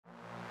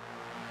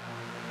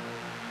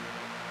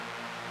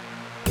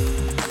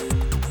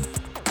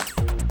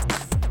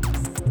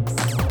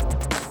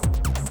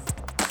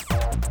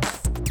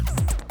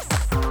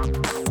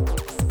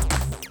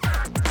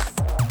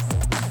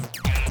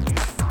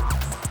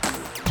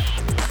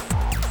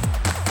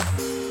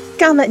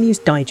Galnet News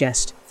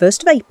Digest,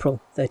 1st of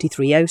April,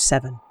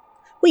 3307.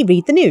 We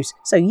read the news,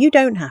 so you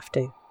don't have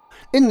to.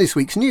 In this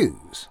week's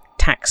news,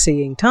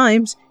 Taxiing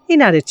times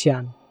in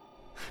Adityan.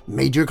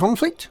 major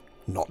conflict,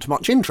 not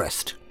much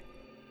interest.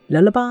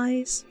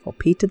 Lullabies for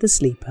Peter the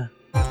Sleeper.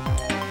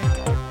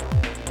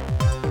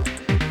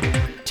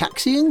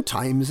 Taxiing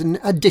times in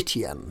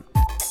Adityan.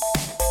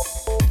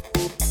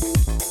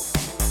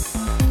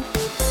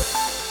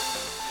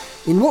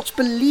 In what's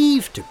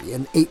believed to be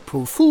an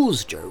April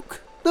Fool's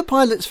joke, the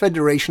Pilots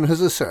Federation has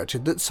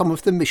asserted that some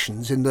of the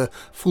missions in the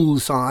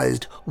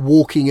full-sized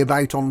Walking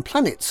About on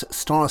Planets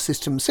star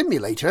system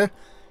simulator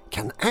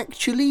can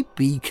actually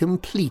be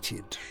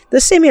completed.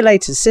 The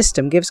simulator's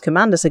system gives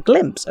commanders a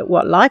glimpse at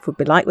what life would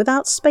be like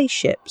without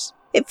spaceships.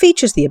 It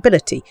features the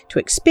ability to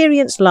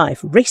experience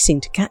life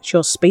racing to catch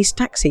your space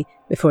taxi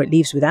before it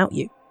leaves without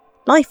you.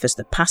 Life as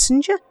the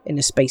passenger in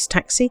a space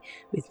taxi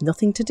with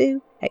nothing to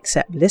do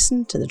except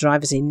listen to the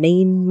driver's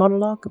inane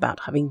monologue about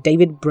having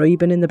David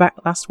Braben in the back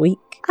last week.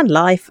 And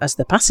life as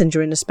the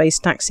passenger in a space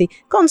taxi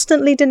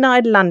constantly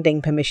denied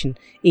landing permission,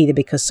 either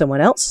because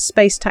someone else's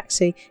space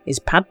taxi is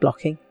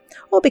padlocking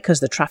or because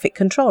the traffic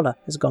controller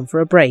has gone for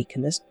a break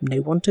and there's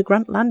no one to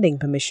grant landing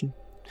permission.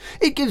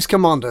 It gives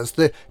commanders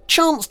the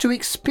chance to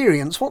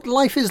experience what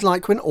life is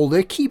like when all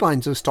their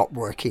keybinds have stopped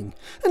working,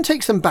 and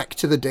takes them back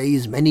to the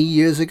days many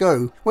years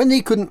ago when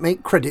they couldn't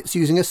make credits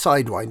using a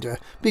Sidewinder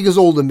because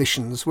all the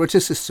missions were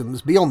to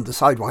systems beyond the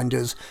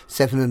Sidewinder's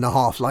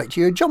 7.5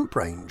 light-year jump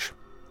range.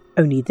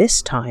 Only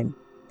this time,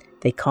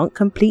 they can't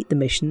complete the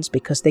missions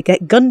because they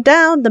get gunned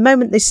down the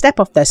moment they step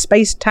off their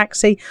space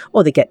taxi,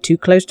 or they get too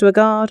close to a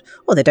guard,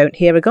 or they don't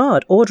hear a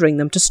guard ordering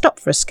them to stop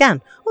for a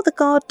scan, or the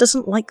guard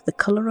doesn't like the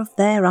colour of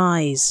their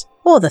eyes,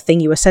 or the thing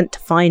you were sent to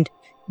find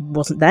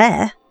wasn't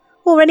there,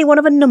 or any one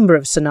of a number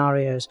of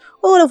scenarios,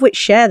 all of which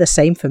share the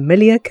same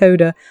familiar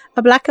coda,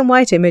 a black and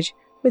white image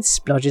with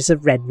splodges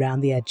of red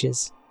round the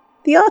edges.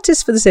 The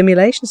artists for the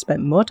simulation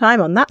spent more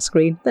time on that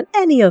screen than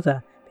any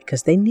other,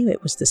 because they knew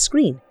it was the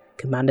screen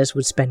commanders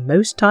would spend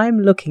most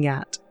time looking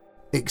at.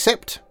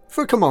 Except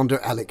for Commander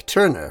Alec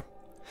Turner.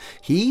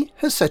 He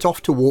has set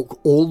off to walk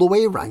all the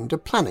way around a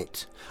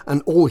planet,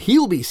 and all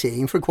he'll be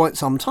seeing for quite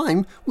some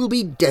time will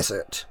be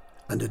desert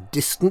and a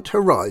distant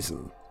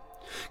horizon.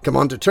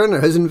 Commander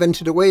Turner has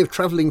invented a way of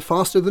travelling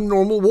faster than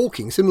normal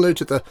walking, similar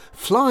to the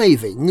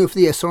flyving of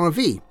the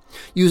SRV,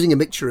 using a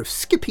mixture of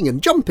skipping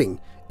and jumping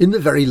in the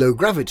very low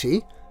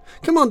gravity.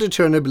 Commander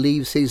Turner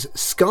believes his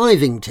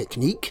skiving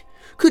technique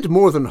could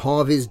more than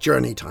halve his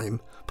journey time,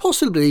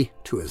 possibly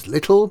to as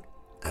little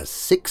as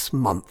 6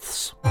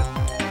 months.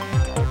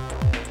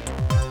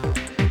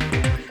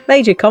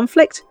 Major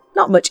conflict,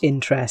 not much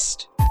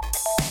interest.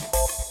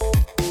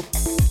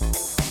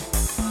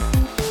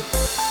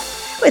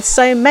 With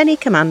so many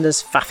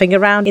commanders faffing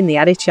around in the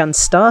Adityan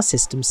star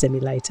system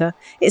simulator,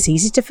 it's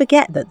easy to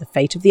forget that the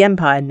fate of the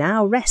Empire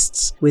now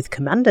rests with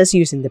commanders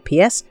using the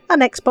PS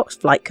and Xbox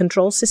flight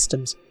control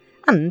systems,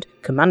 and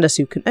commanders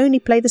who can only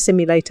play the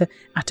simulator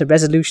at a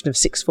resolution of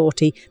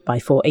 640 by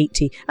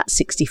 480 at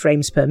 60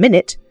 frames per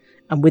minute,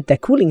 and with their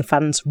cooling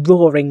fans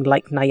roaring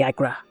like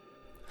Niagara.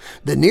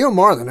 The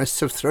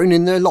Neo-Marlinists have thrown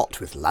in their lot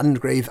with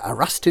Landgrave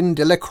Arastin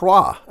de la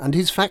Croix and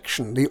his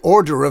faction, the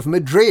Order of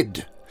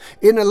Madrid.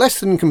 In a less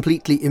than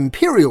completely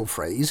imperial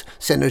phrase,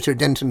 Senator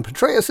Denton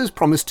Petraeus has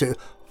promised to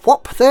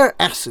whop their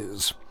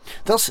asses,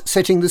 thus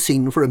setting the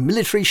scene for a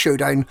military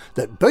showdown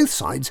that both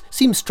sides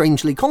seem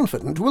strangely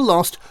confident will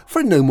last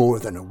for no more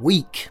than a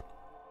week.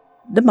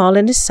 The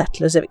Marlinist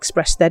settlers have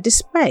expressed their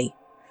dismay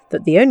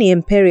that the only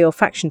imperial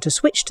faction to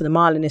switch to the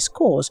Marlinist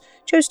cause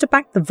chose to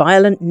back the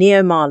violent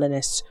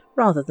Neo-Marlinists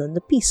rather than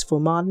the peaceful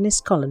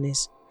Marlinist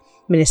colonies.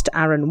 Minister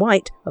Aaron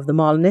White of the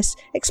Marlinists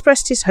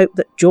expressed his hope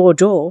that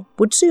Jaw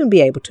would soon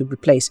be able to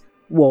replace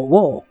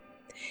War.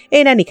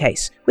 In any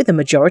case, with the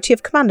majority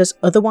of commanders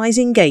otherwise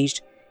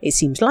engaged, it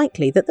seems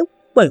likely that there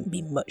won't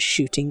be much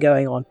shooting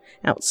going on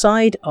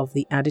outside of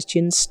the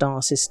Adityan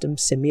star system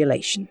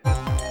simulation.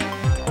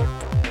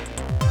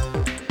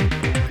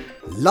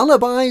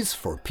 Lullabies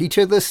for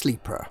Peter the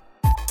Sleeper.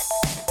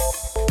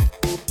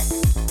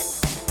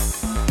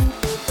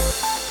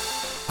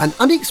 An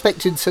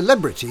unexpected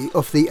celebrity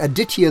of the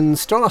Adityan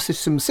star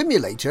system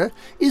simulator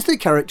is the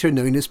character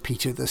known as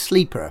Peter the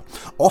Sleeper.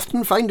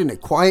 Often found in a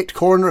quiet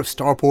corner of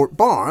starport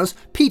bars,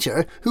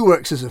 Peter, who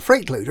works as a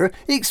freight loader,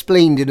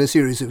 explained in a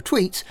series of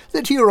tweets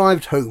that he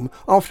arrived home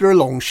after a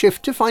long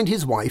shift to find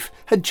his wife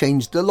had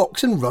changed the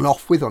locks and run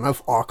off with one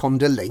of Archon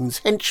Delane's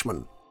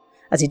henchmen.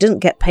 As he doesn't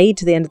get paid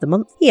to the end of the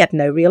month, he had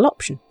no real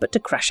option but to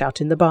crash out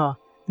in the bar,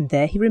 and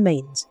there he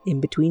remains in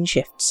between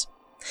shifts.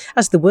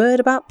 As the word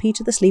about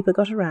Peter the Sleeper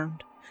got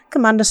around,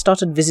 Commander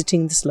started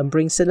visiting the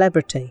slumbering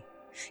celebrity.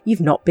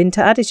 You've not been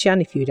to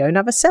Adityan if you don't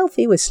have a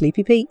selfie with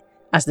Sleepy Pete,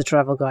 as the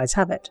travel guides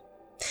have it.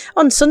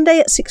 On Sunday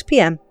at 6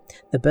 p.m,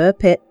 the Burr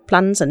Pit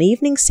plans an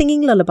evening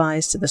singing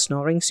lullabies to the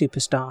snoring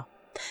superstar.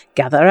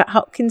 Gather at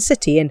Hopkins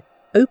City in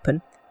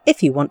Open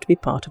if you want to be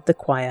part of the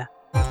choir.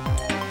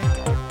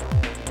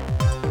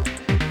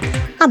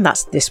 And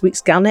that's this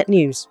week's Galnet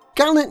News.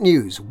 Galnet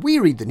News. We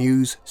read the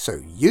news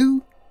so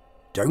you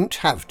don't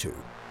have to.